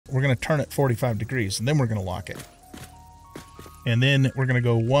we're going to turn it 45 degrees, and then we're going to lock it. And then we're going to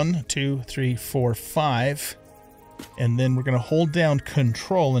go 1, 2, 3, 4, 5. And then we're going to hold down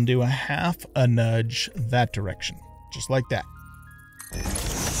Control and do a half a nudge that direction. Just like that.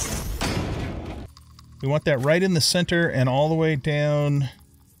 We want that right in the center and all the way down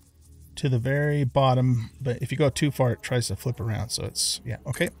to the very bottom. But if you go too far, it tries to flip around. So it's, yeah,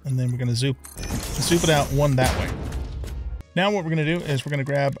 okay. And then we're going to zoom it out one that way. Now what we're going to do is we're going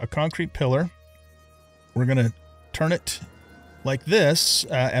to grab a concrete pillar. We're going to turn it like this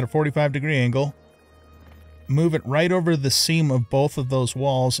at a 45-degree angle. Move it right over the seam of both of those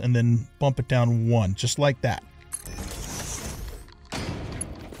walls and then bump it down one, just like that.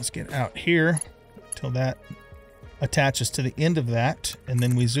 Let's get out here till that attaches to the end of that, and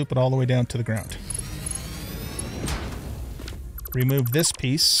then we zoop it all the way down to the ground. Remove this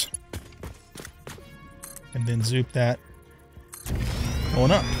piece, and then zoop that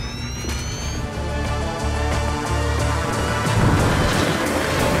going up.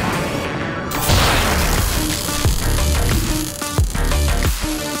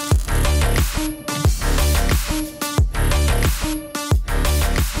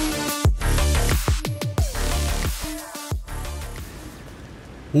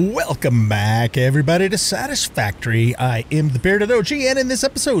 Welcome back, everybody, to Satisfactory. I am the Bearded OG, and in this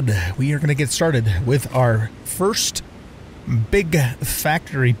episode, we are going to get started with our first big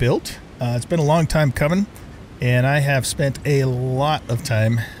factory build. It's been a long time coming, and I have spent a lot of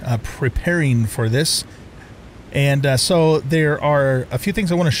time preparing for this. And so there are a few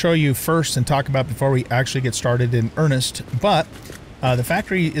things I want to show you first and talk about before we actually get started in earnest. But the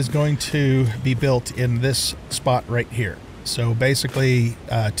factory is going to be built in this spot right here. So basically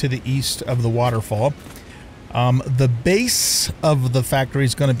to the east of the waterfall. The base of the factory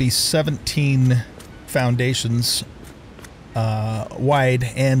is going to be 17 foundations wide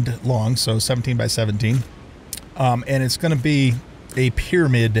and long, so 17 by 17. And it's going to be a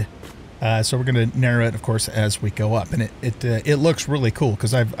pyramid, so we're going to narrow it, of course, as we go up. And it looks really cool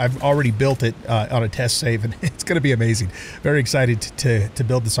because I've already built it on a test save, and it's going to be amazing. Very excited to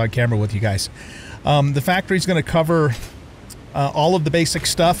build this on camera with you guys. The factory is going to cover all of the basic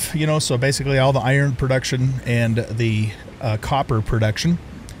stuff, you know, so basically all the iron production and the copper production.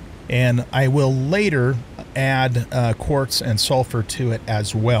 And I will later add quartz and sulfur to it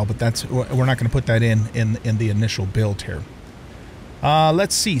as well, but we're not going to put that in the initial build here.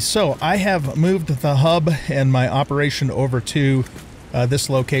 Let's see. So I have moved the hub and my operation over to this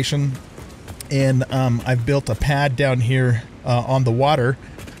location, and I've built a pad down here on the water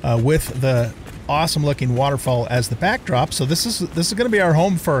with the awesome looking waterfall as the backdrop. So this is going to be our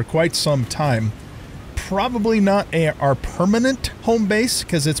home for quite some time. Probably not our permanent home base,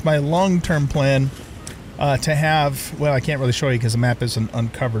 because it's my long-term plan to have, well, I can't really show you because the map isn't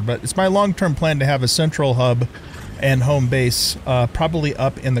uncovered, but it's my long-term plan to have a central hub and home base probably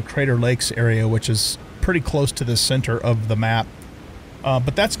up in the Crater Lakes area, which is pretty close to the center of the map.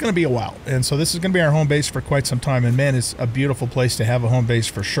 But that's going to be a while, and so this is going to be our home base for quite some time, and man, it's a beautiful place to have a home base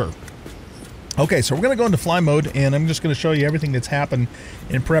for sure. Okay, so we're going to go into fly mode, and I'm just going to show you everything that's happened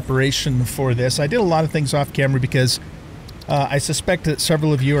in preparation for this. I did a lot of things off camera because I suspect that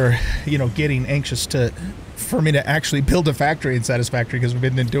several of you are, you know, getting anxious for me to actually build a factory in Satisfactory because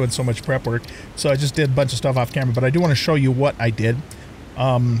we've been doing so much prep work. So I just did a bunch of stuff off camera, but I do want to show you what I did.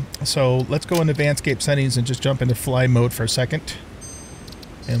 So let's go into Landscape settings and just jump into fly mode for a second,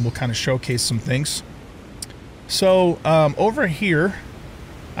 and we'll kind of showcase some things. So over here,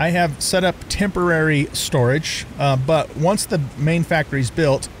 I have set up temporary storage, but once the main factory is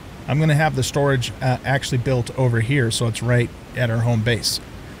built, I'm going to have the storage actually built over here, so it's right at our home base.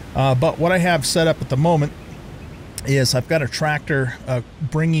 But what I have set up at the moment is I've got a tractor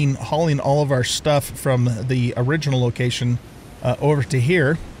hauling all of our stuff from the original location over to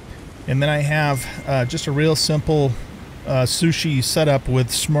here, and then I have just a real simple sushi setup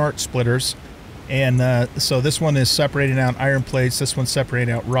with smart splitters. And so this one is separating out iron plates, this one's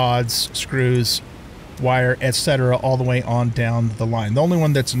separating out rods, screws, wire, etc., all the way on down the line. The only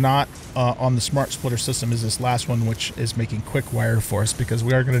one that's not on the smart splitter system is this last one, which is making quick wire for us, because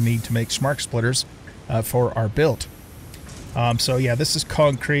we are going to need to make smart splitters for our build. So yeah, this is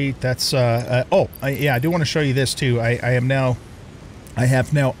concrete. That's yeah, I do want to show you this too. I have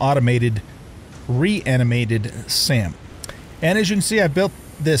now automated reanimated SAM, and as you can see, I built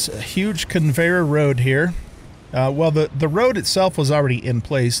this huge conveyor road here. Well, the road itself was already in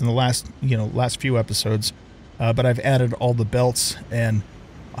place in the last few episodes, but I've added all the belts and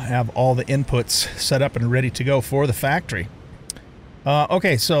I have all the inputs set up and ready to go for the factory.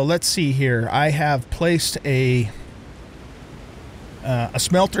 Okay, so let's see here. I have placed a a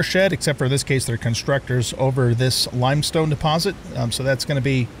smelter shed, except for this case they're constructors, over this limestone deposit. So that's going to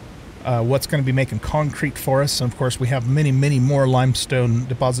be what's going to be making concrete for us. And of course we have many, many more limestone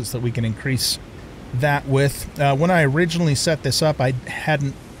deposits that we can increase that with. When I originally set this up, I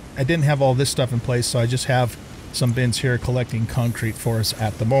didn't have all this stuff in place, so I just have some bins here collecting concrete for us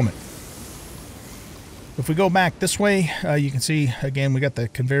at the moment. If we go back this way, you can see again we got the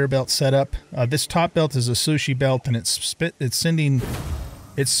conveyor belt set up. This top belt is a sushi belt, and it's supposed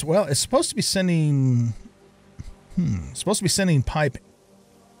to be sending pipe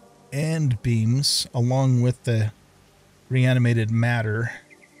and beams along with the reanimated matter.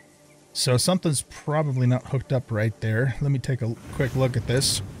 So something's probably not hooked up right there. Let me take a quick look at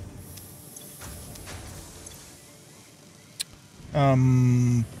this.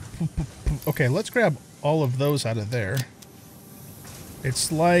 Okay, let's grab all of those out of there.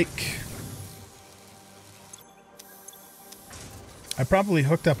 It's like I probably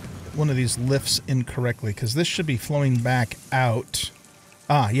hooked up one of these lifts incorrectly, because this should be flowing back out.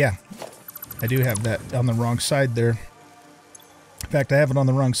 Ah, yeah. I do have that on the wrong side there. In fact, I have it on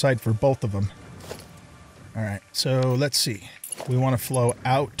the wrong side for both of them. All right, so let's see. We want to flow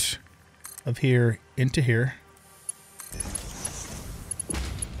out of here into here.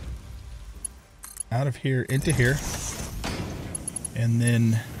 Out of here into here. And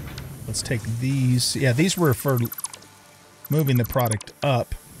then let's take these. Yeah, these were for moving the product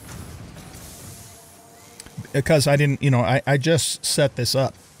up. Because I didn't, I just set this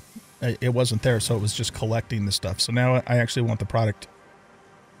up. It wasn't there, so it was just collecting the stuff. So now I actually want the product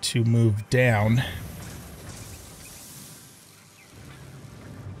to move down.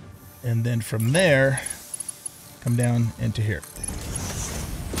 And then from there, come down into here.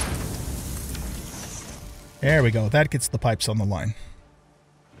 There we go. That gets the pipes on the line.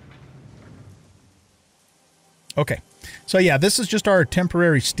 Okay. So yeah, this is just our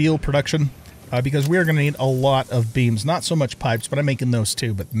temporary steel production. Because we're going to need a lot of beams. Not so much pipes, but I'm making those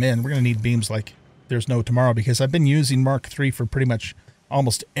too. But man, we're going to need beams like there's no tomorrow, because I've been using Mark III for pretty much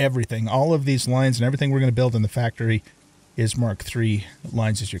almost everything. All of these lines and everything we're going to build in the factory is Mark III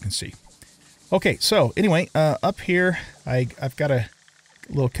lines, as you can see. Okay, so anyway, up here, I've got a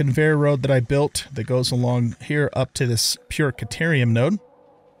little conveyor road that I built that goes along here up to this pure Caterium node.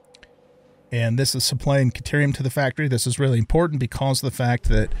 And this is supplying Caterium to the factory. This is really important because of the fact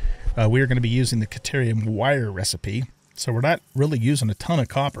that we are going to be using the Caterium wire recipe. So we're not really using a ton of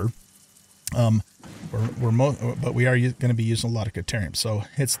copper, but we are going to be using a lot of Caterium. So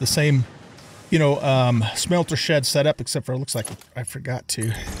it's the same, smelter shed setup, except for it looks like I forgot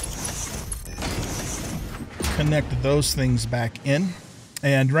to connect those things back in.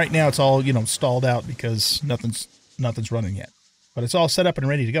 And right now it's all, stalled out because nothing's running yet. But it's all set up and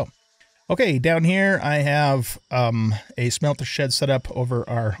ready to go. Okay, down here I have a smelter shed set up over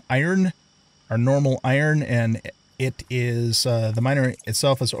our iron, our normal iron, and it is, the miner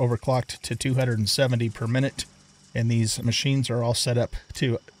itself is overclocked to 270 per minute, and these machines are all set up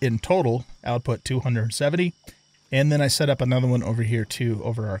to, in total, output 270. And then I set up another one over here too,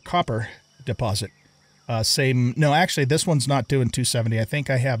 over our copper deposit. No, actually this one's not doing 270. I think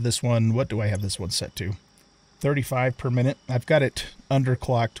I have this one, what do I have this one set to? 35 per minute. I've got it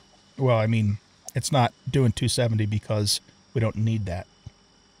underclocked. Well, I mean, it's not doing 270 because we don't need that.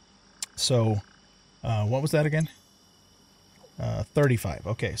 So, what was that again? 35.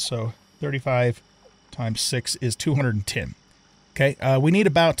 Okay, so 35 times 6 is 210. Okay, we need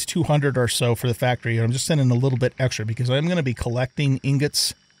about 200 or so for the factory. I'm just sending a little bit extra because I'm going to be collecting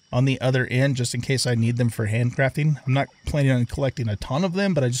ingots on the other end just in case I need them for handcrafting. I'm not planning on collecting a ton of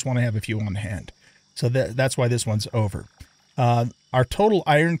them, but I just want to have a few on hand. So that's why this one's over. Our total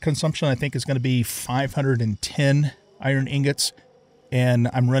iron consumption, I think, is going to be 510 iron ingots, and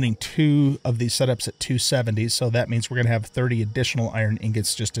I'm running 2 of these setups at 270, so that means we're going to have 30 additional iron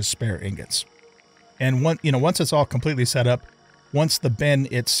ingots just as spare ingots. And once it's all completely set up, once the bin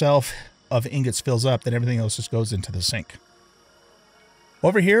itself of ingots fills up, then everything else just goes into the sink.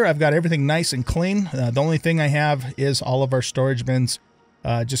 Over here, I've got everything nice and clean. The only thing I have is all of our storage bins.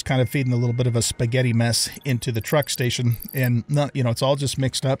 Just kind of feeding a little bit of a spaghetti mess into the truck station, and not, it's all just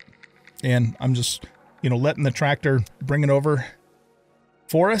mixed up, and I'm just, letting the tractor bring it over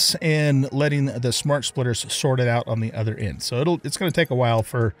for us and letting the smart splitters sort it out on the other end. So it's going to take a while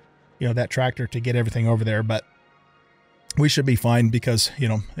for, that tractor to get everything over there, but we should be fine because,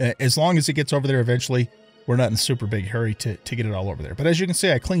 as long as it gets over there eventually, we're not in a super big hurry to get it all over there. But as you can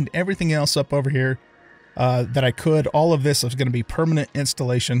see, I cleaned everything else up over here. That I could. All of this is going to be permanent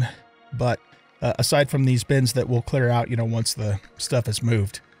installation, but aside from these bins that will clear out, once the stuff is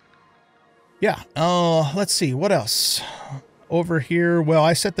moved. Yeah, let's see, what else? over here. Well,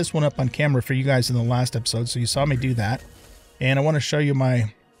 I set this one up on camera for you guys in the last episode, so you saw me do that. And I want to show you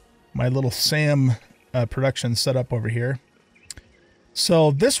my little SAM production setup over here.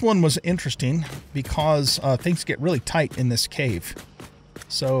 So this one was interesting because things get really tight in this cave.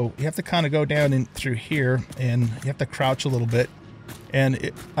 So you have to kind of go down in through here, and you have to crouch a little bit.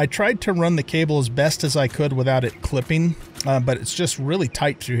 And I tried to run the cable as best as I could without it clipping, but it's just really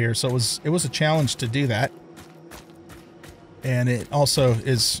tight through here. So it was a challenge to do that. And it also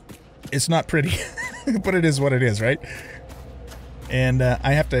is, it's not pretty, but it is what it is, right? And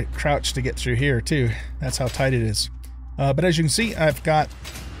I have to crouch to get through here too. That's how tight it is. But as you can see, I've got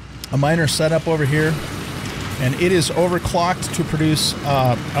a miner set up over here, and it is overclocked to produce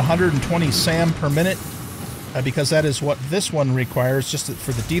 120 SAM per minute, because that is what this one requires just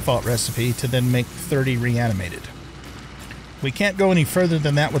for the default recipe to then make 30 reanimated. We can't go any further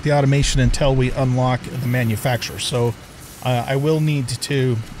than that with the automation until we unlock the manufacturer. So I will need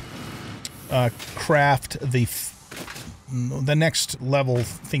to craft the next level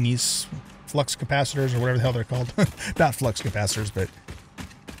thingies, flux capacitors or whatever the hell they're called. Not flux capacitors, but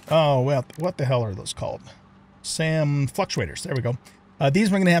oh well, what the hell are those called? SAM fluctuators. There we go.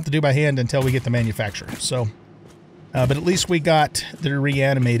 These we're going to have to do by hand until we get the manufacturer. So, but at least we got the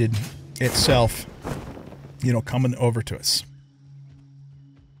reanimated itself, you know, coming over to us.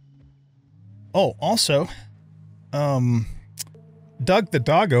 Oh, also, Doug the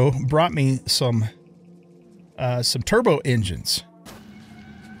Doggo brought me some turbo engines.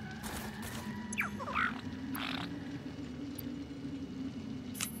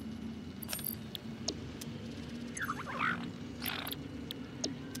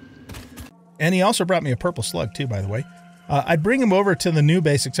 And he also brought me a purple slug too, by the way. I'd bring him over to the new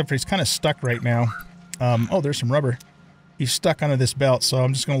base, except for he's kind of stuck right now. Oh, there's some rubber. He's stuck under this belt, so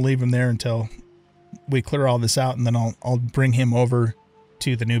I'm just going to leave him there until we clear all this out, and then I'll bring him over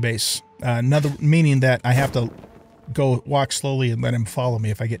to the new base. Another meaning that I have to walk slowly and let him follow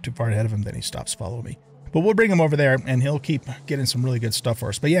me. If I get too far ahead of him, then he stops following me. But we'll bring him over there, and he'll keep getting some really good stuff for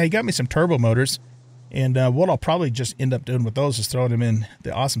us. But yeah, he got me some turbo motors. And what I'll probably just end up doing with those is throwing them in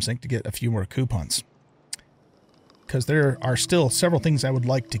the Awesome Sink to get a few more coupons. Because there are still several things I would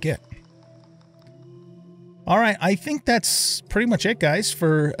like to get. All right, I think that's pretty much it, guys,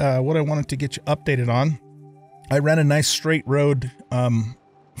 for what I wanted to get you updated on. I ran a nice straight road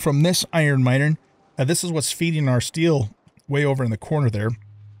from this iron miner. This is what's feeding our steel way over in the corner there.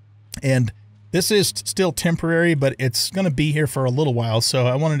 And this is still temporary, but it's going to be here for a little while, so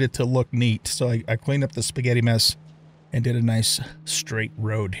I wanted it to look neat. So I cleaned up the spaghetti mess and did a nice straight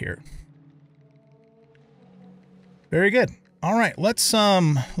road here. Very good. All right, let's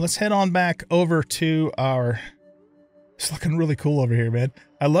head on back over to our... It's looking really cool over here, man.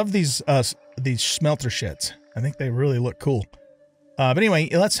 I love these smelter sheds. I think they really look cool. But anyway,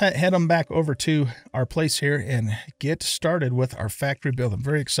 let's head on back over to our place here and get started with our factory build. I'm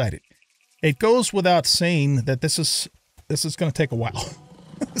very excited. It goes without saying that this is going to take a while.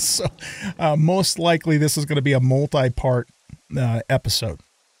 So most likely this is going to be a multi-part episode.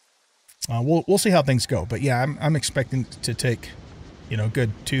 We'll see how things go. But yeah, I'm expecting to take, you know,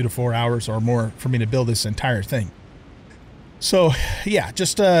 good 2 to 4 hours or more for me to build this entire thing. So yeah,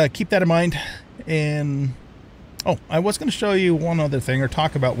 just keep that in mind. And oh, I was going to show you one other thing, or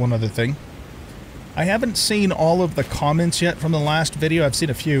talk about one other thing. I haven't seen all of the comments yet from the last video. I've seen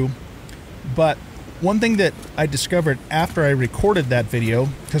a few. But one thing that I discovered after I recorded that video,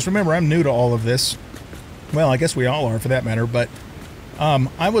 because remember, I'm new to all of this. Well, I guess we all are for that matter, but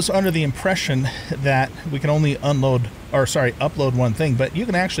I was under the impression that we can only upload one thing, but you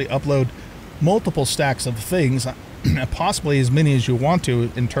can actually upload multiple stacks of things, possibly as many as you want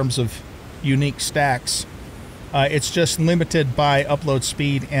to in terms of unique stacks. It's just limited by upload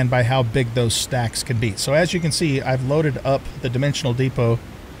speed and by how big those stacks can be. So as you can see, I've loaded up the dimensional depot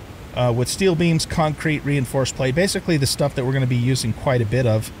with steel beams, concrete, reinforced plate, basically the stuff that we're going to be using quite a bit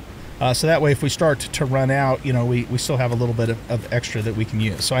of. So that way if we start to run out, you know, we still have a little bit of extra that we can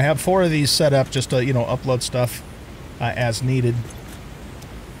use. So I have 4 of these set up just to, you know, upload stuff as needed.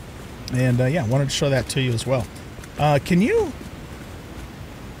 And yeah, wanted to show that to you as well. Can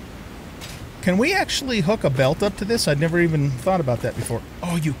we actually hook a belt up to this? I'd never even thought about that before.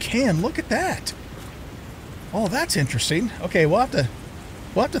 Oh, you can. Look at that. Oh, that's interesting. Okay, we'll have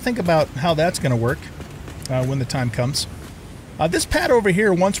to think about how that's going to work when the time comes. This pad over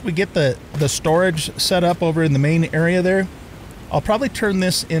here, once we get the storage set up over in the main area there, I'll probably turn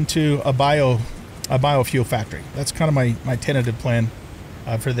this into a biofuel factory. That's kind of my tentative plan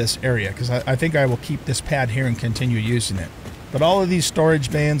for this area, because I think I will keep this pad here and continue using it. But all of these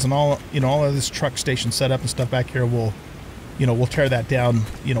storage bins and all of this truck station setup and stuff back here will, we'll tear that down,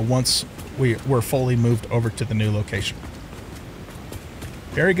 once we're fully moved over to the new location.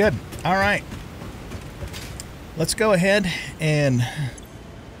 Very good. All right. Let's go ahead and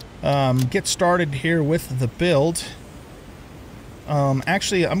get started here with the build.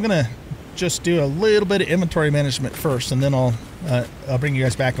 Actually, I'm going to just do a little bit of inventory management first, and then I'll bring you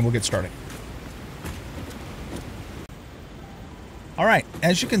guys back and we'll get started. All right,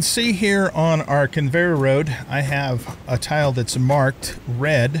 as you can see here on our conveyor road, I have a tile that's marked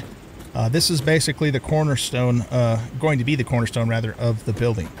red. This is basically the cornerstone, going to be the cornerstone rather, of the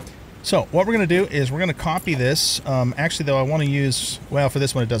building. So what we're going to do is we're going to copy this. Actually, though, I want to use, well, for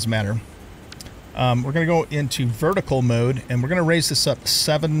this one it doesn't matter. We're going to go into vertical mode, and we're going to raise this up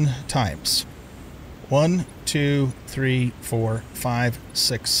 7 times. 1, 2, 3, 4, 5,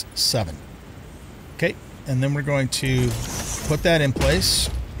 6, 7. Okay, and then we're going to put that in place.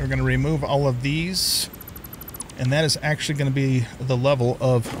 We're going to remove all of these, and that is actually going to be the level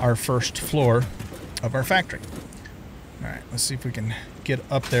of our first floor of our factory. All right, let's see if we can get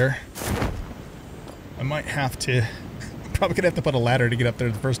up there. I might have to, probably going to have to put a ladder to get up there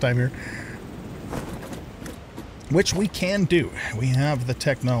the first time here. Which we can do. We have the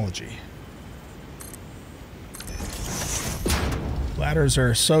technology. Ladders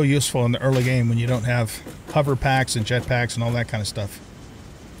are so useful in the early game when you don't have hover packs and jet packs and all that kind of stuff.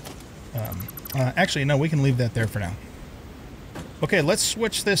 Actually, no, we can leave that there for now. Okay, let's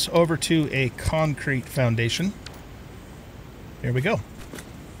switch this over to a concrete foundation. There we go.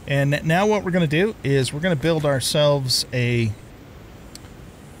 And now what we're going to do is we're going to build ourselves a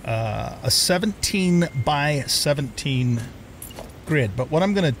 17 by 17 grid. But what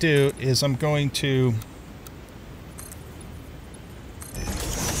I'm going to do is I'm going to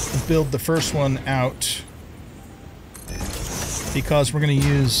build the first one out because we're going to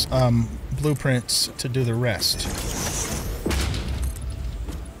use blueprints to do the rest.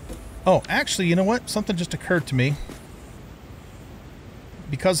 Oh, actually, you know what? Something just occurred to me.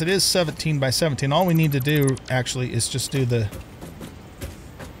 Because it is 17 by 17, all we need to do actually is just do the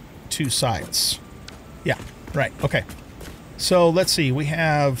 2 sides. Yeah, right. Okay. So let's see. We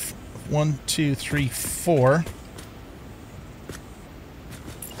have 1, 2, 3, 4.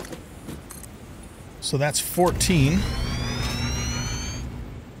 So that's 14.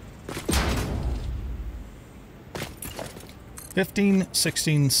 $15,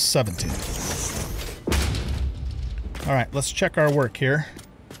 $16, $17. All right, let's check our work here.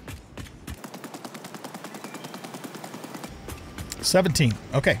 17.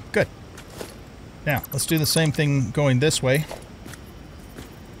 Okay, good. Now, let's do the same thing going this way.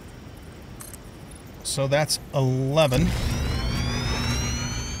 So that's 11.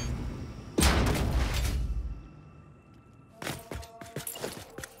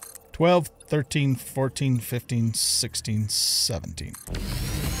 $12, $13, $14, $15, $16, $17.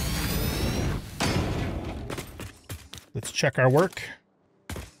 Let's check our work.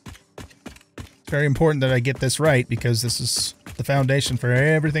 It's very important that I get this right because this is the foundation for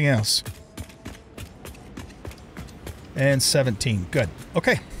everything else. And 17. Good.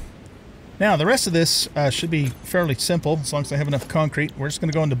 Okay. Now, the rest of this should be fairly simple as long as I have enough concrete. We're just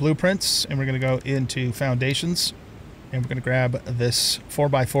going to go into blueprints, and we're going to go into foundations. And we're going to grab this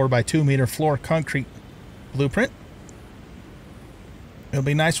 4x4 by 2 meter floor concrete blueprint. It'll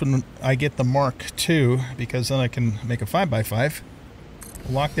be nice when I get the Mark II because then I can make a 5x5.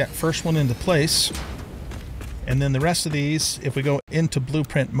 Lock that first one into place. And then the rest of these, if we go into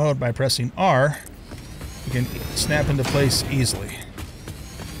blueprint mode by pressing R, we can snap into place easily.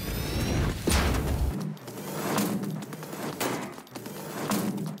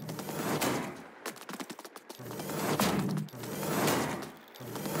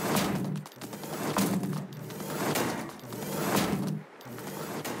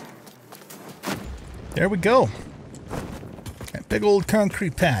 There we go. That big old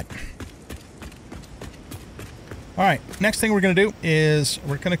concrete pad. All right, next thing we're going to do is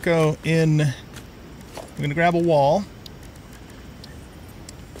we're going to go in, we're going to grab a wall,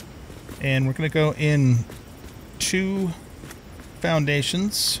 and we're going to go in 2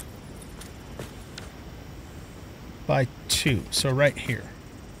 foundations by 2. So right here.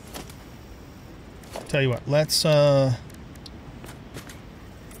 Tell you what, let's just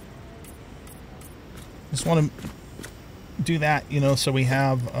want to do that, you know, so we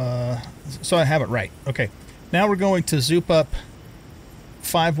have, so I have it right. Okay. Now we're going to zoop up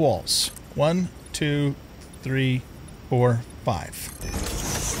 5 walls. 1, 2, 3, 4,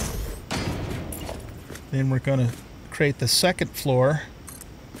 5. Then we're going to create the second floor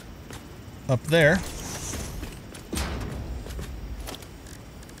up there.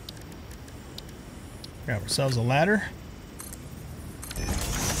 Grab ourselves a ladder.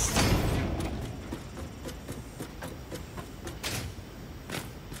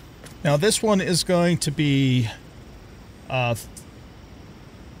 Now this one is going to be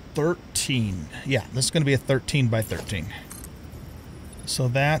 13. Yeah, this is going to be a 13 by 13. So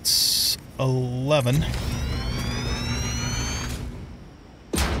that's 11.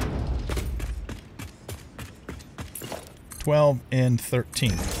 and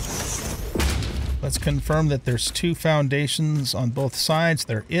 13. Let's confirm that there's 2 foundations on both sides.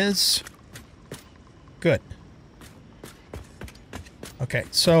 There is. Good. Okay,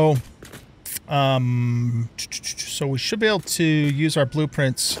 so we should be able to use our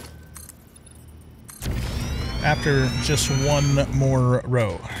blueprints after just one more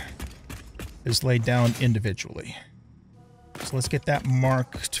row is laid down individually. So let's get that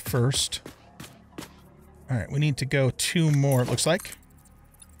marked first. All right, we need to go 2 more, it looks like.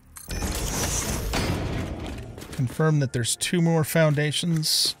 Confirm that there's 2 more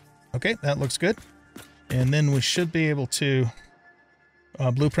foundations. Okay, that looks good. And then we should be able to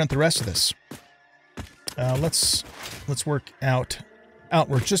blueprint the rest of this. Let's work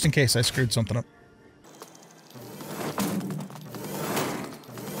outward, just in case I screwed something up.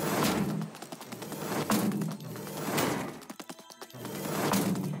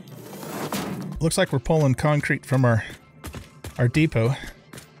 Looks like we're pulling concrete from our depot,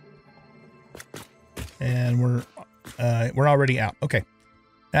 and we're already out. Okay,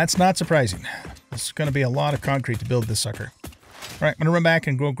 that's not surprising. It's going to be a lot of concrete to build this sucker. All right, I'm going to run back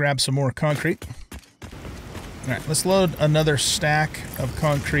and go grab some more concrete. All right, let's load another stack of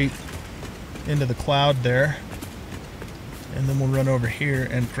concrete into the cloud there, and then we'll run over here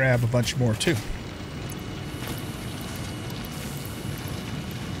and grab a bunch more too.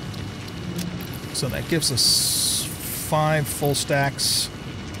 So that gives us 5 full stacks.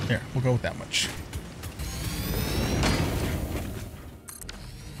 There, we'll go with that much.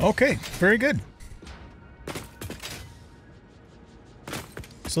 Okay, very good.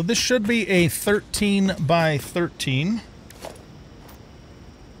 So this should be a 13 by 13.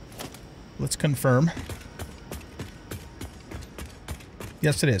 Let's confirm.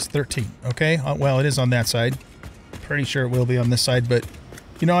 Yes, it is 13. Okay, well, it is on that side. Pretty sure it will be on this side, but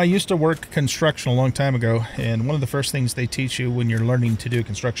you know, I used to work construction a long time ago, and one of the first things they teach you when you're learning to do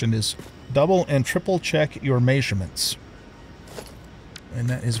construction is double and triple check your measurements. And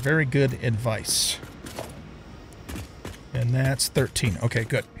that is very good advice. And that's 13. Okay,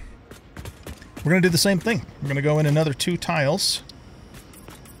 good. We're going to do the same thing. We're going to go in another 2 tiles.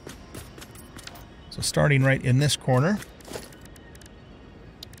 So starting right in this corner.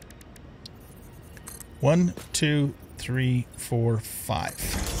 1, 2, 3, 4,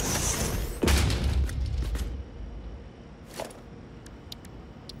 5.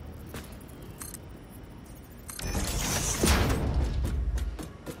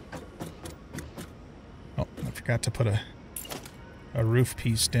 Oh, I forgot to put a roof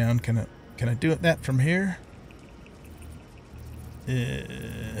piece down. Can I do it that from here?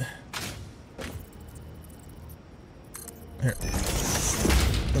 Here.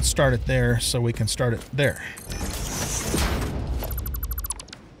 Let's start it there so we can start it there.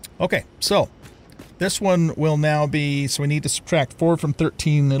 Okay, so this one will now be, so we need to subtract 4 from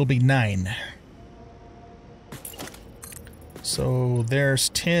 13, it'll be 9. So there's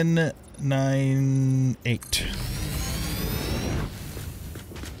 10, 9, 8.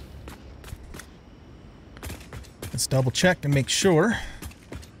 Let's double check and make sure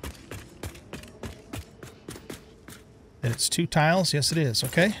that it's 2 tiles. Yes, it is.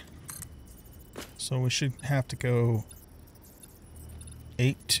 Okay. So we should have to go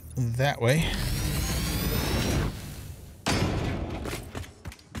 8 that way.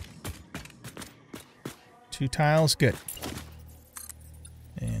 Two tiles, good.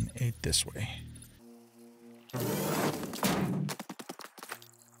 And 8 this way.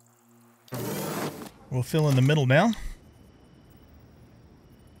 We'll fill in the middle now.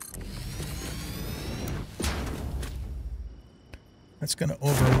 That's going to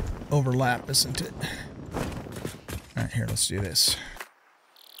overlap, isn't it? All right, here, let's do this.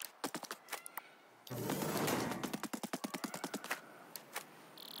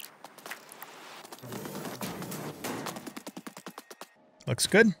 Looks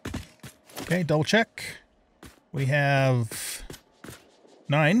good. Okay, double check. We have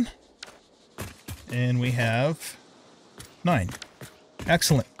 9. And we have 9.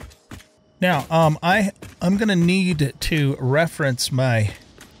 Excellent. Now, I'm going to need to reference my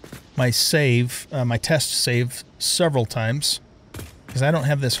save, my test save several times, because I don't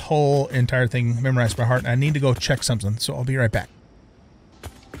have this whole entire thing memorized by heart. I need to go check something, so I'll be right back.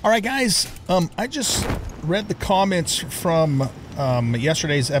 All right, guys. I just read the comments from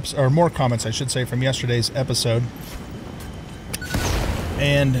yesterday's episode, or more comments, I should say, from yesterday's episode.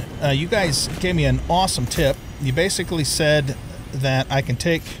 And you guys gave me an awesome tip. You basically said that I can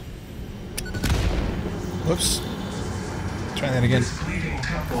take... Whoops. Try that again. This bleeding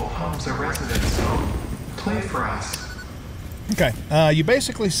temple hums a residence home. Play for us. Okay. You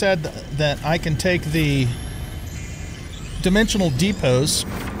basically said that I can take the dimensional depots.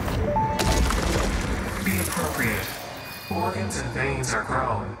 Be appropriate. Organs and veins are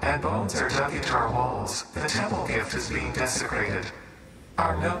grown, and bones are dug into our walls. The temple gift is being desecrated.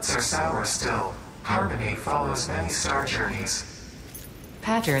 Our notes are sour still. Harmony follows many star journeys.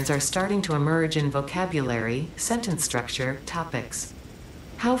 Patterns are starting to emerge in vocabulary, sentence structure, topics.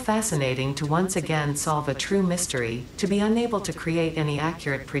 How fascinating to once again solve a true mystery, to be unable to create any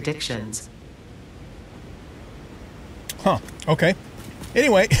accurate predictions. Huh. Okay.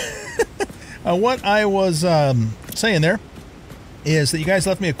 Anyway, what I was saying there is that you guys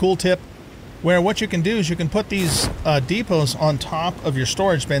left me a cool tip where what you can do is you can put these depots on top of your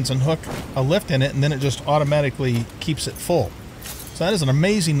storage bins and hook a lift in it, and then it just automatically keeps it full. So that is an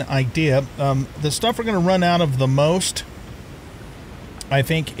amazing idea. The stuff we're going to run out of the most, I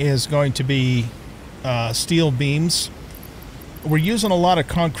think, is going to be steel beams. We're using a lot of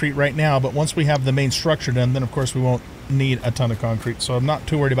concrete right now, but once we have the main structure done, then of course we won't need a ton of concrete, so I'm not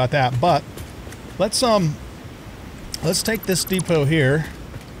too worried about that. But let's take this depot here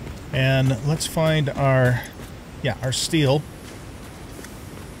and let's find our steel,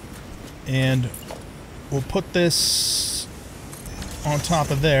 and we'll put this on top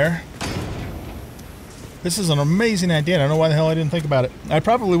of there. This is an amazing idea. I don't know why the hell I didn't think about it. I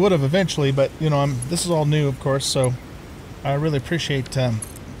probably would have eventually, but you know, this is all new, of course, so I really appreciate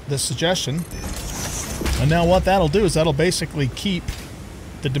this suggestion. And now what that'll do is that'll basically keep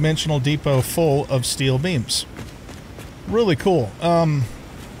the dimensional depot full of steel beams. Really cool. I'm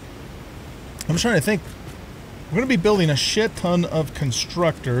trying to think. We're going to be building a shit ton of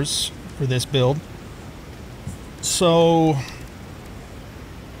constructors for this build. So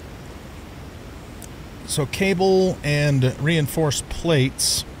cable and reinforced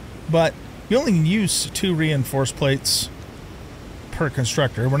plates, but you only use 2 reinforced plates per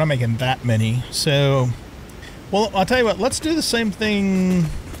constructor. We're not making that many. So, well, I'll tell you what, let's do the same thing.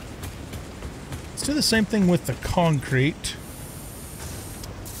 Let's do the same thing with the concrete.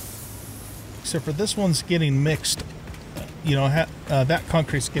 Except for this one's getting mixed. You know, that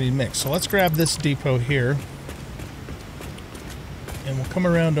concrete's getting mixed. So let's grab this depot here. And we'll come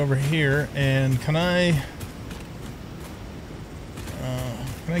around over here, and can I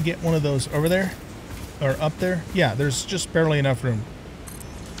get one of those over there? Or up there? Yeah, there's just barely enough room.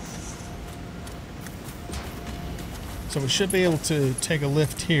 So we should be able to take a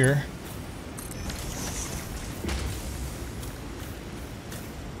lift here.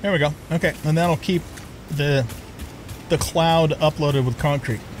 There we go. Okay, and that'll keep the cloud uploaded with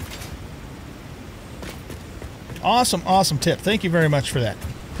concrete. Awesome, awesome tip. Thank you very much for that.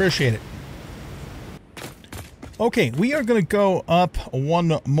 Appreciate it. Okay, we are going to go up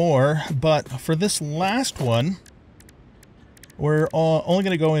one more, but for this last one, we're only going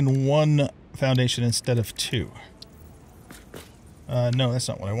to go in one foundation instead of 2. No, that's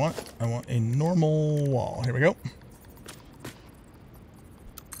not what I want. I want a normal wall. Here we go.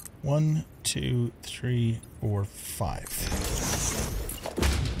 1, 2, 3, 4,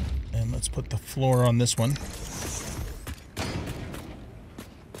 5. And let's put the floor on this one.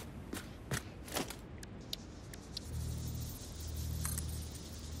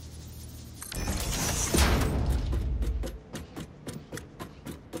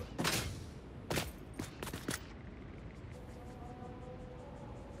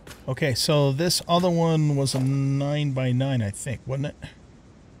 Okay, so this other one was a 9 by 9, I think, wasn't it?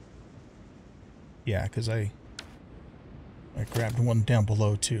 Yeah, because I grabbed one down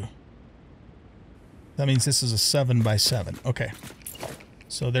below too. That means this is a 7 by 7. Okay.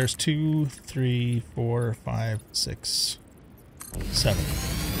 So there's 2, 3, 4, 5, 6, 7.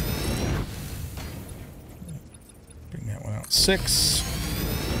 Bring that one out. 6.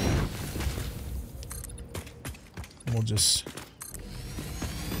 We'll just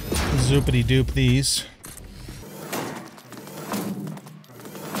zoopity-doop these.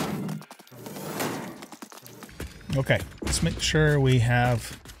 Okay, let's make sure we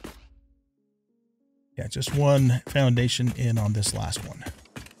have, yeah, just one foundation in on this last one.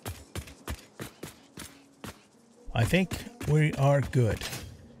 I think we are good.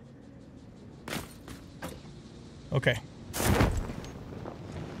 Okay.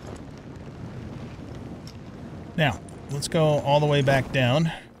 Now, let's go all the way back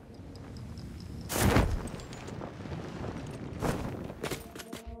down.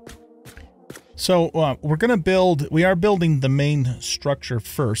 So we're going to build, we are building the main structure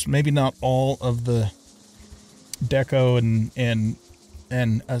first. Maybe not all of the deco and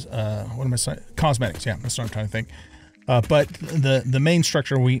what am I saying? Cosmetics. Yeah, that's what I'm trying to think. But the main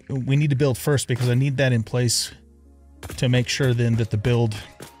structure we need to build first, because I need that in place to make sure then that the build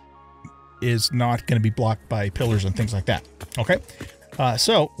is not going to be blocked by pillars and things like that. Okay.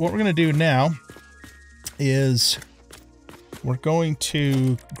 So what we're going to do now is we're going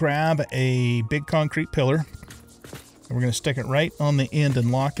to grab a big concrete pillar, and we're going to stick it right on the end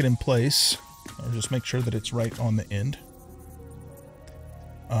and lock it in place. Or just make sure that it's right on the end.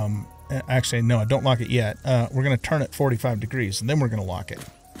 Actually, no, don't lock it yet. We're going to turn it 45 degrees, and then we're going to lock it.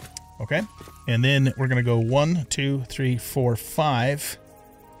 Okay? And then we're going to go 1, 2, 3, 4, 5.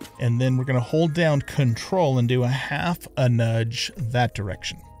 And then we're going to hold down Control and do a half a nudge that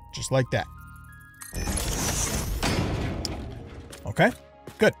direction. Just like that. Okay?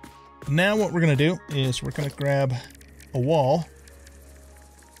 Good. Now what we're going to do is we're going to grab a wall.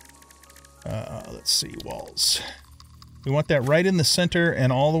 Let's see, walls. We want that right in the center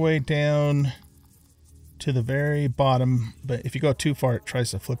and all the way down to the very bottom. But if you go too far, it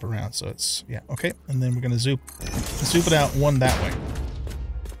tries to flip around. So it's, yeah, okay. And then we're going to zoom it out one that way.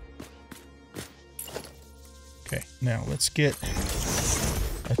 Okay, now let's get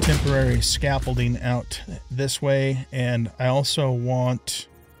a temporary scaffolding out this way. And I also want,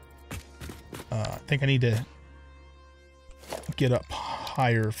 I think I need to get up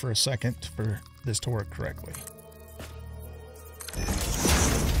higher for a second for this to work correctly.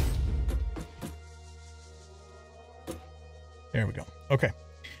 There we go. Okay.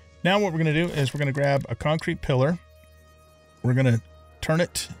 Now what we're going to do is we're going to grab a concrete pillar. We're going to turn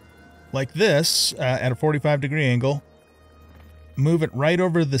it like this at a 45-degree angle. Move it right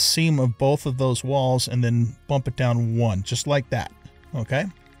over the seam of both of those walls and then bump it down one, just like that. Okay?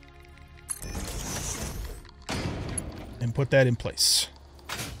 And put that in place.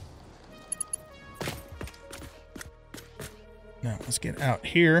 Now let's get out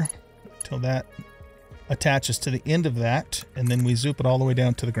here till that attaches to the end of that, and then we zoop it all the way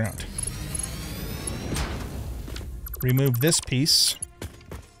down to the ground. Remove this piece,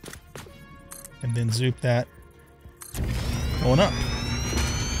 and then zoop that going up.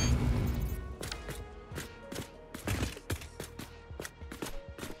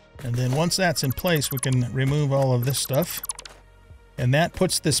 And then once that's in place, we can remove all of this stuff, and that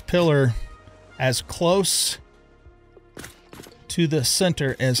puts this pillar as close to the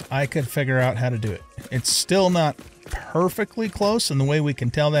center as I could figure out how to do it. It's still not perfectly close, and the way we can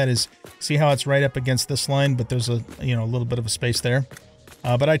tell that is, see how it's right up against this line, but there's a, you know, a little bit of a space there.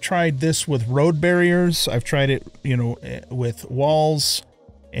 But I tried this with road barriers. I've tried it, you know, with walls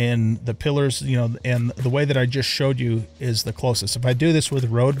and the pillars, you know, and the way that I just showed you is the closest. If I do this with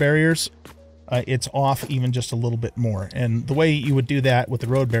road barriers, it's off even just a little bit more. And the way you would do that with the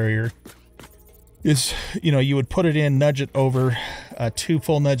road barrier is, you know, you would put it in, nudge it over, 2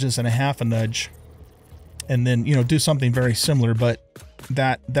 full nudges and a half a nudge, and then, you know, do something very similar, but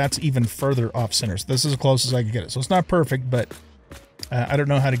that's even further off center. So this is as close as I can get it. So it's not perfect, but I don't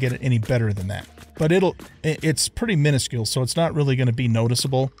know how to get it any better than that. But it's pretty minuscule, so it's not really going to be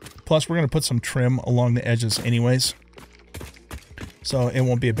noticeable. Plus, we're going to put some trim along the edges anyways, so it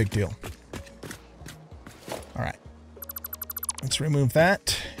won't be a big deal. All right. Let's remove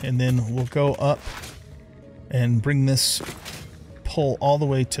that, and then we'll go up and bring this pole all the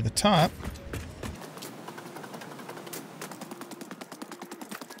way to the top.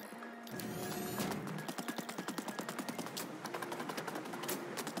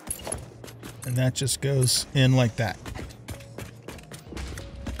 And that just goes in like that.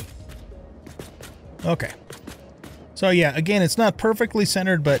 Okay. So yeah, again, it's not perfectly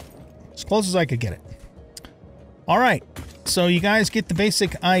centered, but as close as I could get it. All right. So you guys get the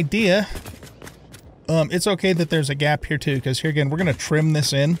basic idea. It's okay that there's a gap here too, because here again, we're going to trim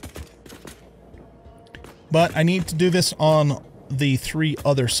this in. But I need to do this on the 3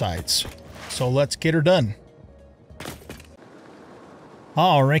 other sides. So let's get her done.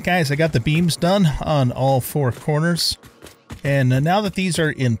 All right, guys, I got the beams done on all 4 corners. And now that these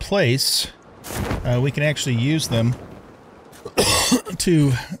are in place, we can actually use them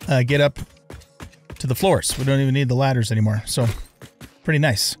to get up to the floors. We don't even need the ladders anymore. So pretty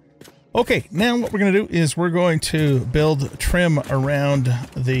nice. Okay, now what we're going to do is we're going to build trim around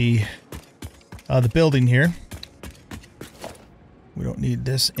the building here. We don't need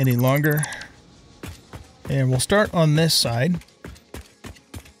this any longer. And we'll start on this side.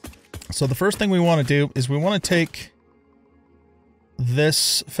 So the first thing we want to do is we want to take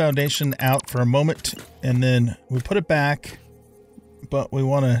this foundation out for a moment, and then we put it back, but we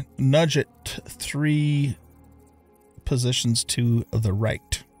want to nudge it 3 positions to the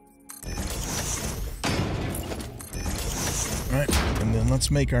right. All right, and then let's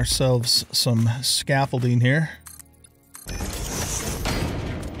make ourselves some scaffolding here.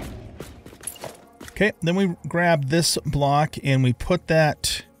 Okay, then we grab this block and we put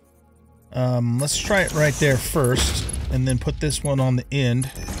that, let's try it right there first, and then put this one on the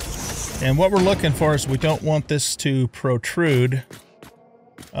end. And what we're looking for is we don't want this to protrude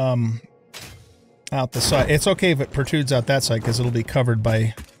out the side. It's okay if it protrudes out that side because it'll be covered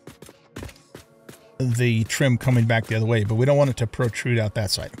by the trim coming back the other way, but we don't want it to protrude out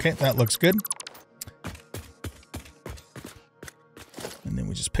that side. Okay, that looks good. And then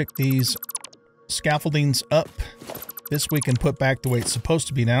we just pick these scaffoldings up. This we can put back the way it's supposed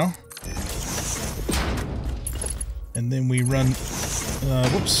to be now. And then we run,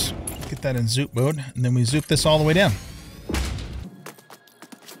 whoops, get that in zoop mode, and then we zoop this all the way down.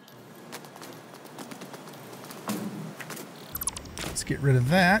 Let's get rid of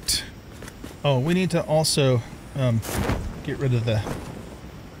that. Oh, we need to also get rid of the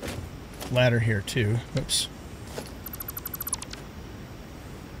ladder here too. Oops.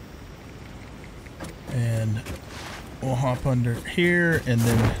 And we'll hop under here and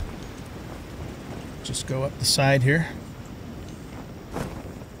then just go up the side here.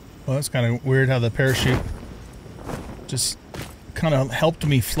 Well, that's kind of weird how the parachute just kind of helped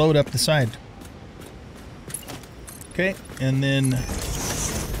me float up the side. Okay, and then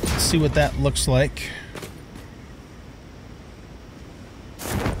let's see what that looks like.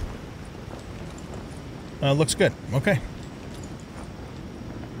 Looks good. Okay.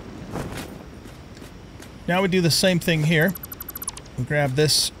 Now we do the same thing here. We grab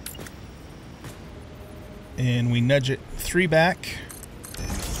this and we nudge it 3 back.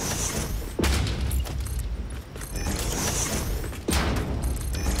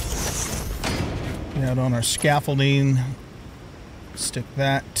 Out on our scaffolding, stick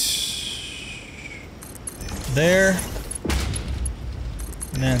that there,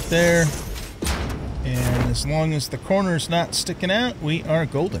 and that there, and as long as the corner is not sticking out, we are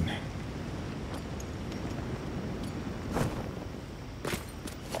golden.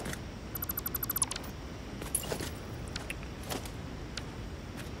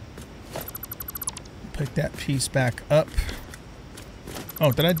 Pick that piece back up.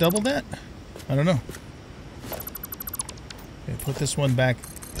 Oh, did I double that? I don't know. Okay, put this one back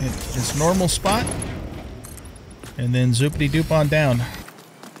in its normal spot. And then zoopity-doop on down.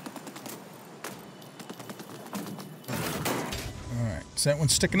 Alright, is that one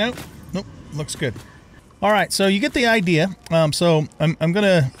sticking out? Nope, looks good. Alright, so you get the idea. So I'm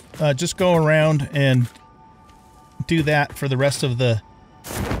going to just go around and do that for the rest of the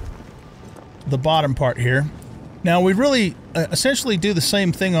bottom part here. Now we really essentially do the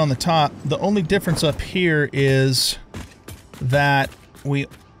same thing on the top. The only difference up here is that we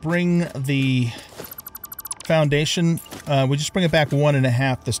bring the foundation, we just bring it back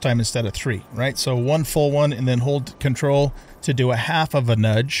 1.5 this time instead of 3, right? So 1 full one and then hold control to do a half of a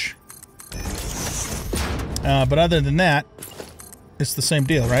nudge. But other than that, it's the same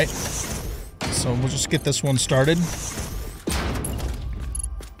deal, right? So we'll just get this one started.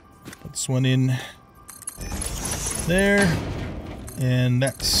 Put this one in there, and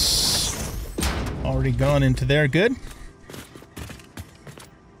that's already gone into there. Good.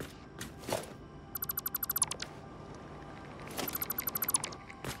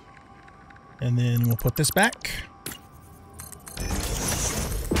 And then we'll put this back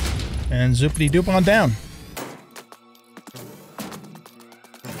and zoopity doop on down.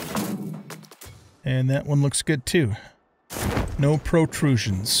 And that one looks good too. No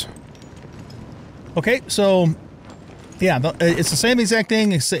protrusions. Okay, so yeah, it's the same exact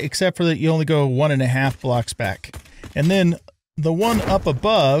thing except for that you only go 1.5 blocks back. And then the one up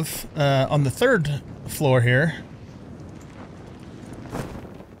above on the 3rd floor here,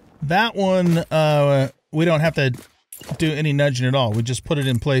 that one we don't have to do any nudging at all. We just put it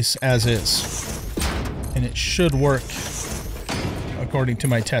in place as is. And it should work according to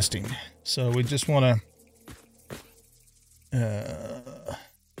my testing. So we just want to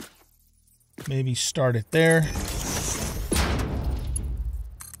maybe start it there.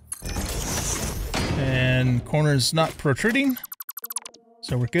 And corner's not protruding,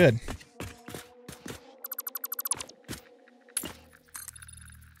 so we're good.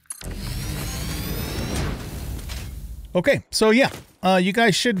 Okay, so yeah, you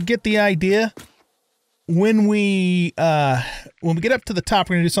guys should get the idea. When we get up to the top,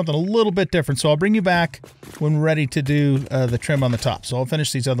 we're gonna do something a little bit different. So I'll bring you back when we're ready to do the trim on the top. So I'll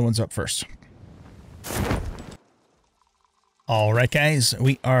finish these other ones up first. All right, guys,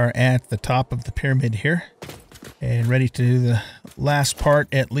 we are at the top of the pyramid here and ready to do the last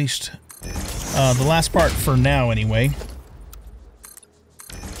part, at least the last part for now anyway.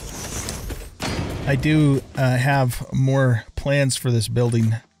 I do have more plans for this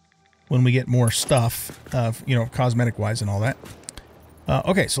building when we get more stuff, you know, cosmetic-wise and all that.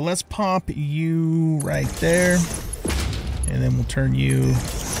 Okay, so let's pop you right there, and then we'll turn you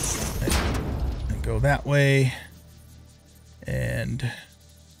and go that way. And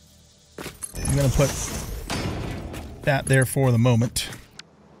I'm going to put that there for the moment.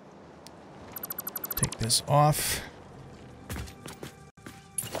 Take this off.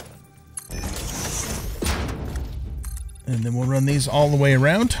 And then we'll run these all the way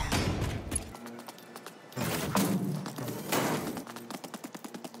around.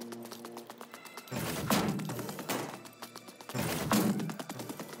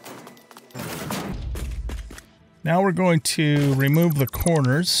 Now we're going to remove the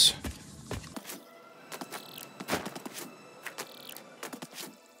corners.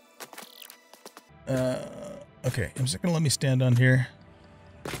 Okay, is it going to let me stand on here?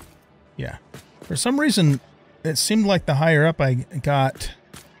 Yeah. For some reason, it seemed like the higher up I got,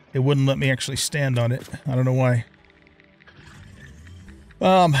 it wouldn't let me actually stand on it. I don't know why.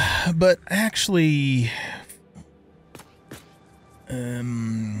 But actually...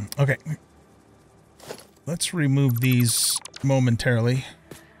 okay. Let's remove these momentarily,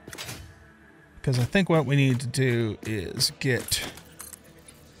 because I think what we need to do is get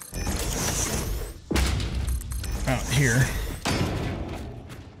out here.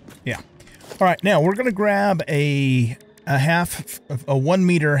 Yeah. All right. Now we're going to grab a 1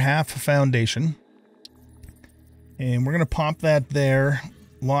 meter half foundation, and we're going to pop that there,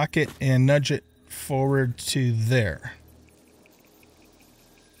 lock it, and nudge it forward to there.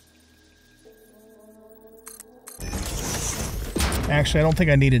 Actually, I don't think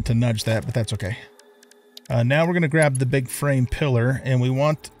I needed to nudge that, but that's okay. Now we're going to grab the big frame pillar, and we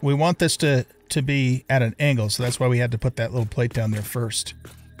want this to be at an angle, so that's why we had to put that little plate down there first.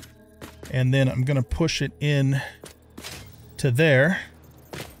 And then I'm going to push it in to there,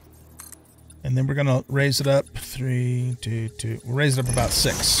 and then we're going to raise it up 3, 2, 2. We'll raise it up about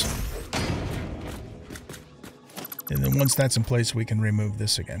 6. And then once that's in place, we can remove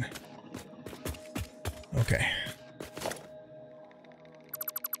this again. Okay.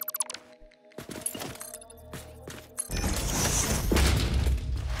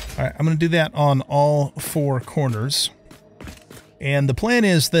 All right, I'm going to do that on all 4 corners. And the plan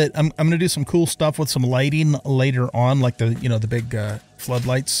is that I'm going to do some cool stuff with some lighting later on, like the, you know, the big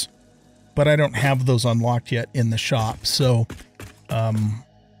floodlights. But I don't have those unlocked yet in the shop. So, and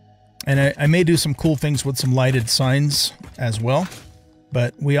I may do some cool things with some lighted signs as well.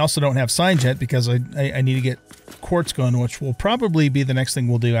 But we also don't have signs yet because I need to get quartz going, which will probably be the next thing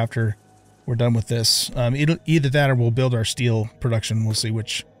we'll do after we're done with this. Either that or we'll build our steel production. We'll see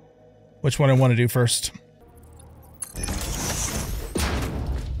which one I want to do first.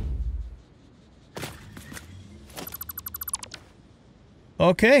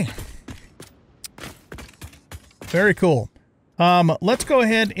 Okay. Very cool. Let's go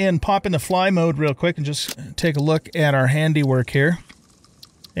ahead and pop into fly mode real quick and just take a look at our handiwork here.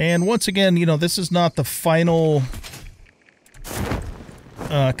 And once again, you know, this is not the final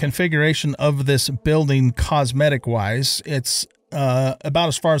configuration of this building cosmetic-wise. It's about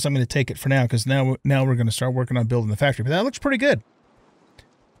as far as I'm going to take it for now, because now we're going to start working on building the factory. But that looks pretty good,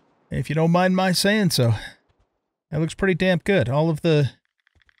 if you don't mind my saying so. That looks pretty damn good. All of the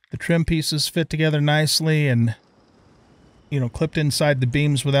trim pieces fit together nicely, and you know, clipped inside the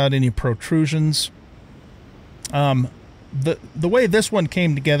beams without any protrusions. The way this one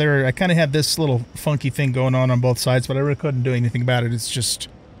came together, I kind of had this little funky thing going on both sides, but I really couldn't do anything about it. It's just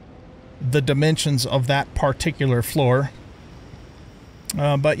the dimensions of that particular floor.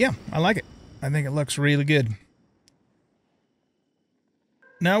 But yeah, I like it. I think it looks really good.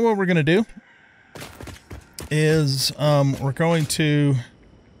 Now what we're going to do is we're going to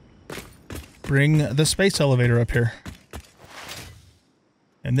bring the space elevator up here.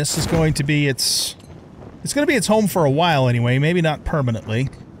 And this is going to be it's going to be its home for a while anyway, maybe not permanently.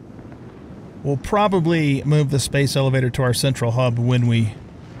 We'll probably move the space elevator to our central hub when we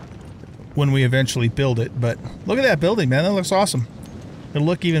eventually build it. But look at that building, man. That looks awesome. It'll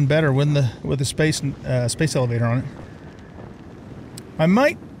look even better with the space elevator on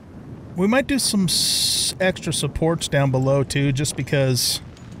it. We might do some extra supports down below too, just because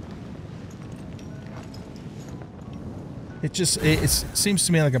it seems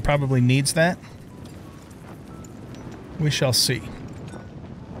to me like it probably needs that. We shall see.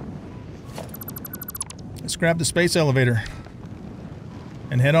 Let's grab the space elevator.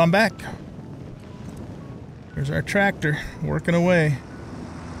 and head on back. Here's our tractor working away.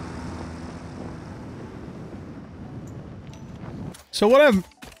 So what I'm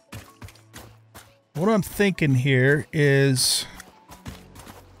thinking here is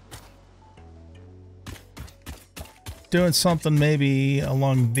doing something maybe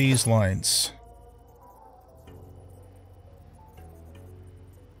along these lines.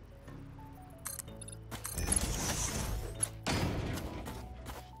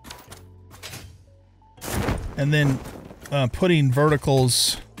 And then putting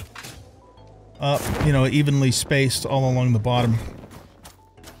verticals up, you know, evenly spaced all along the bottom.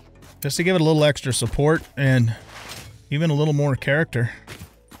 Just to give it a little extra support and even a little more character.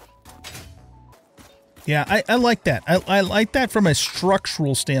 Yeah, I like that. I like that from a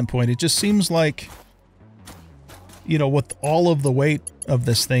structural standpoint. It just seems like, you know, with all of the weight of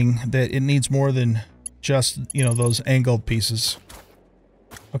this thing, that it needs more than just, you know, those angled pieces.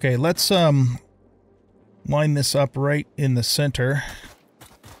 Okay, let's line this up right in the center.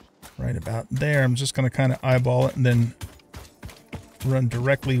 Right about there. I'm just going to kind of eyeball it and then run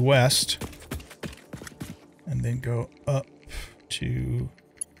directly west. And then go up to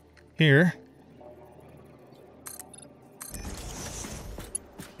here.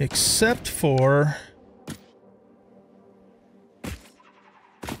 Except for...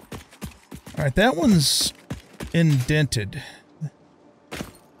 Alright, that one's indented.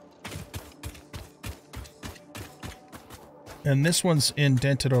 And this one's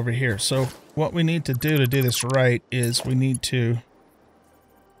indented over here. So what we need to do this right is we need to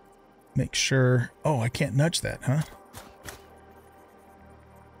make sure... Oh, I can't nudge that, huh?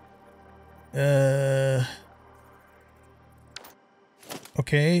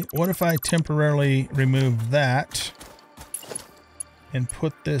 Okay, what if I temporarily remove that and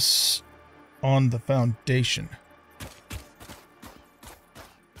put this on the foundation?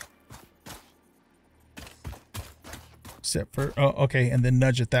 Except for, oh, okay, and then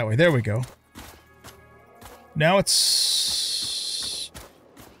nudge it that way. There we go. Now it's,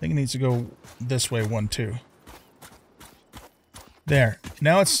 I think it needs to go this way, 1, 2. There.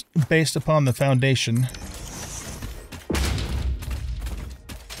 Now it's based upon the foundation.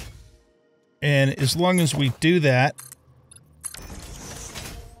 And as long as we do that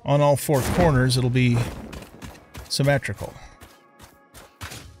on all 4 corners, it'll be symmetrical.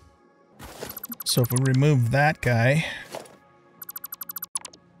 So if we remove that guy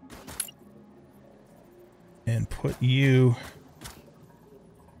and put you...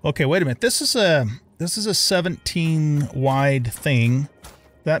 Okay, wait a minute. This is a 17 wide thing.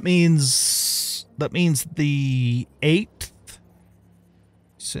 That means the 8th,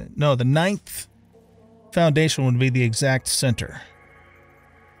 no, the 9th foundation would be the exact center.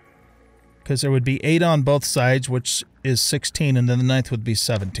 Because there would be 8 on both sides, which is 16, and then the 9th would be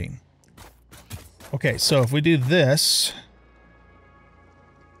 17. Okay, so if we do this...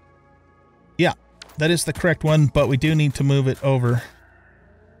 Yeah, that is the correct one, but we do need to move it over.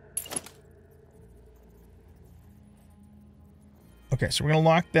 Okay, so we're going to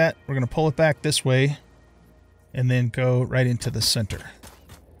lock that. We're going to pull it back this way and then go right into the center.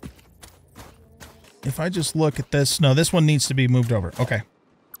 If I just look at this... No, this one needs to be moved over. Okay.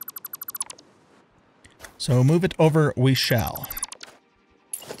 So move it over we shall.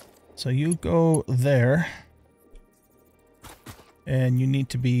 So you go there. And you need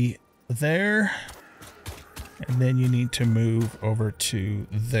to be there. And then you need to move over to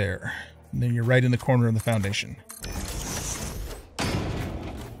there. And then you're right in the corner of the foundation.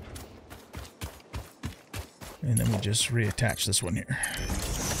 And then we just reattach this one here.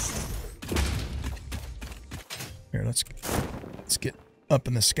 Here, let's get up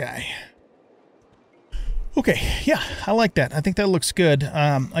in the sky. Okay, yeah, I like that. I think that looks good.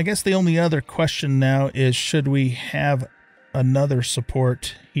 I guess the only other question now is, should we have another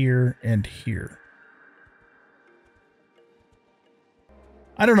support here and here?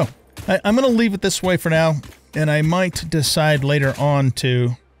 I don't know. I'm going to leave it this way for now, and I might decide later on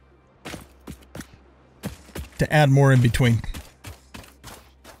to add more in between.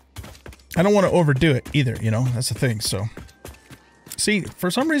 I don't want to overdo it either, you know, that's the thing. So, see,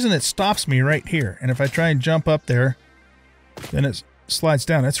 for some reason it stops me right here. And if I try and jump up there, then it slides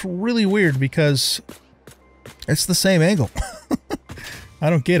down. That's really weird because it's the same angle. I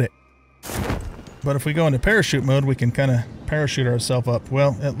don't get it. But if we go into parachute mode, we can kind of parachute ourselves up.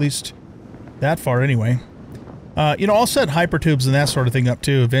 Well, at least that far anyway. You know, I'll set hypertubes and that sort of thing up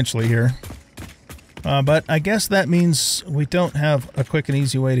too eventually here. But I guess that means we don't have a quick and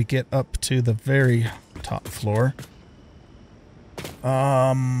easy way to get up to the very top floor.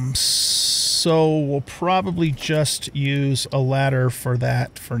 So we'll probably just use a ladder for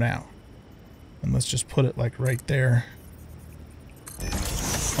that for now. And let's just put it like right there.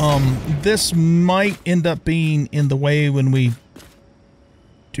 This might end up being in the way when we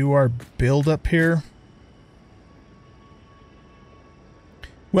do our build up here.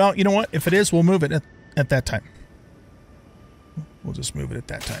 Well, you know what? If it is, we'll move it at that time. We'll just move it at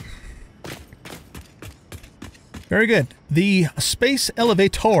that time. Very good. The space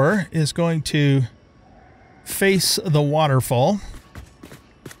elevator is going to face the waterfall.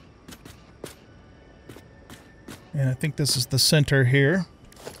 And I think this is the center here.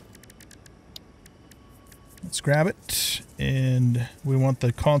 Let's grab it. And we want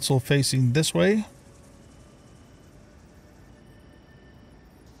the console facing this way.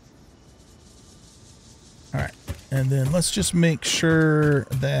 Alright. And then let's just make sure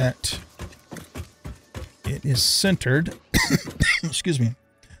that it is centered. Excuse me.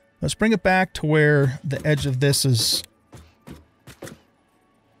 Let's bring it back to where the edge of this is,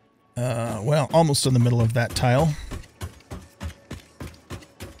 well, almost in the middle of that tile.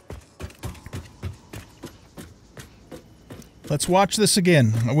 Let's watch this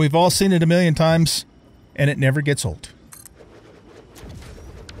again. We've all seen it a million times, and it never gets old.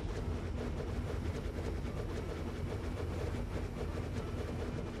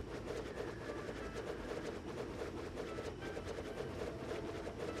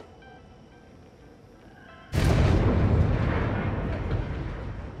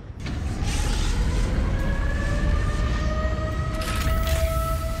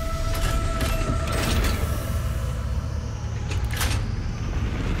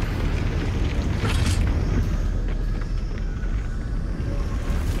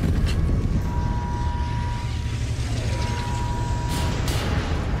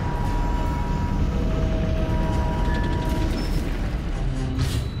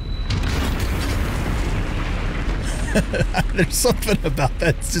 There's something about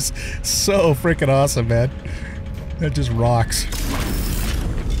that. It's just so freaking awesome, man. That just rocks.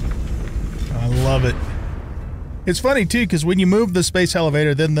 I love it. It's funny, too, because when you move the space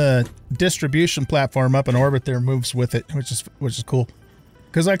elevator, then the distribution platform up in orbit there moves with it, which is cool.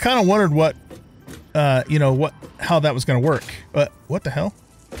 Because I kind of wondered what, how that was going to work. But what the hell?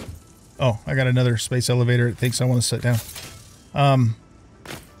 Oh, I got another space elevator. It thinks I want to sit down.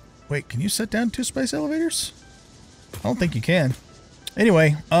 Wait, can you sit down 2 space elevators? I don't think you can.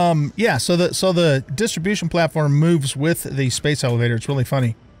 Anyway, yeah, so the distribution platform moves with the space elevator. It's really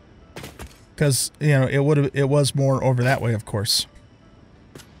funny. Because, it was more over that way, of course.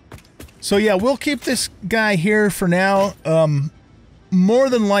 So yeah, we'll keep this guy here for now. More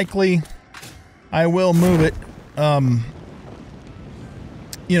than likely, I will move it, to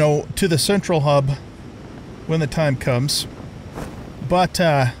the central hub when the time comes. But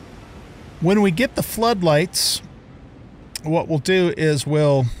when we get the floodlights, what we'll do is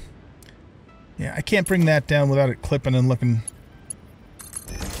yeah, I can't bring that down without it clipping and looking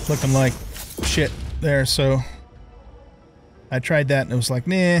like shit there, so I tried that and it was like,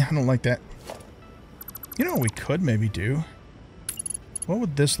 nah, I don't like that. You know what we could maybe do? What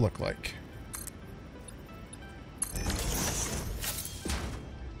would this look like?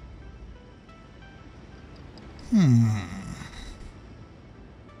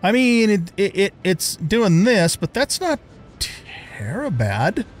 I mean, it's doing this, but that's not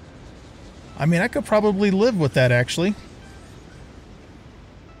bad. I mean, I could probably live with that, actually.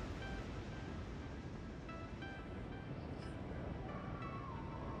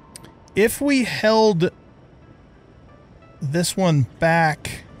 If we held this one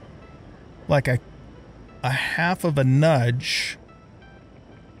back like a half of a nudge,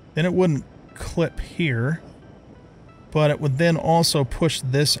 then it wouldn't clip here, but it would then also push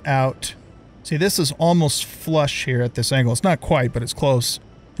this out. See, this is almost flush here at this angle. It's not quite, but it's close.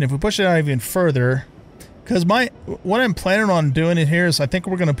 And if we push it out even further, because what I'm planning on doing it here is I think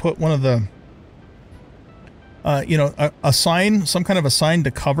we're going to put one of the, a sign, some kind of a sign to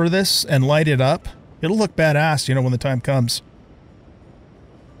cover this and light it up. It'll look badass, when the time comes.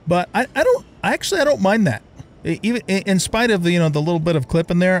 But I don't mind that. Even in spite of the, the little bit of clip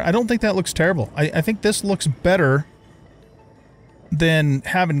in there, I don't think that looks terrible. I think this looks better than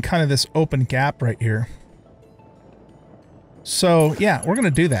having kind of this open gap right here. So, yeah, we're going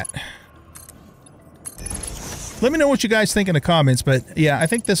to do that. Let me know what you guys think in the comments, but yeah, I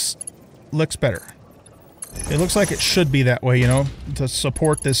think this looks better. It looks like it should be that way, to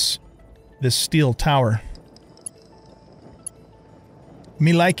support this steel tower.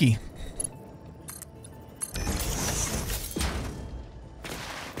 Me likey.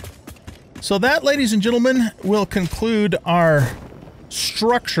 So that, ladies and gentlemen, will conclude our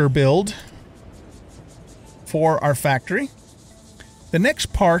structure build for our factory. The next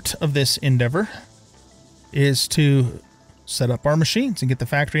part of this endeavor is to set up our machines and get the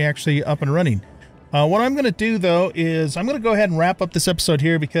factory actually up and running. What I'm going to do, though, is I'm going to go ahead and wrap up this episode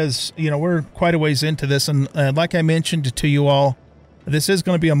here because, you know, we're quite a ways into this. And like I mentioned to you all, this is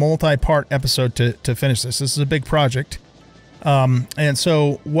going to be a multi-part episode to finish this. This is a big project. And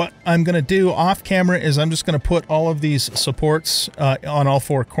so what I'm going to do off camera is I'm just going to put all of these supports on all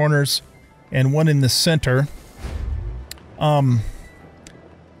four corners and one in the center. I'm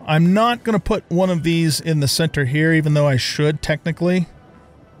not going to put one of these in the center here, even though I should technically,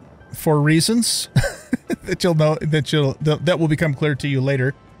 for reasons that you'll know, that will become clear to you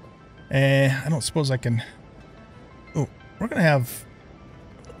later. I don't suppose I can. Oh, we're going to have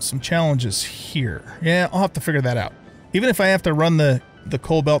some challenges here. Yeah, I'll have to figure that out. Even if I have to run the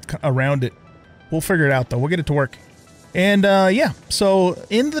coal belt around it, we'll figure it out, though. We'll get it to work. And yeah, so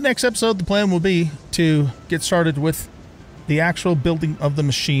in the next episode, the plan will be to get started with the actual building of the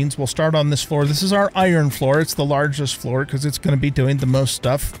machines. We'll start on this floor. This is our iron floor. It's the largest floor because it's going to be doing the most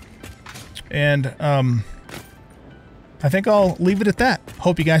stuff. And I think I'll leave it at that.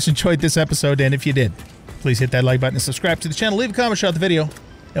 Hope you guys enjoyed this episode, and if you did, please hit that like button and subscribe to the channel. Leave a comment, share out the video,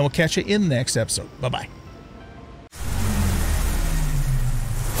 and we'll catch you in the next episode. Bye-bye.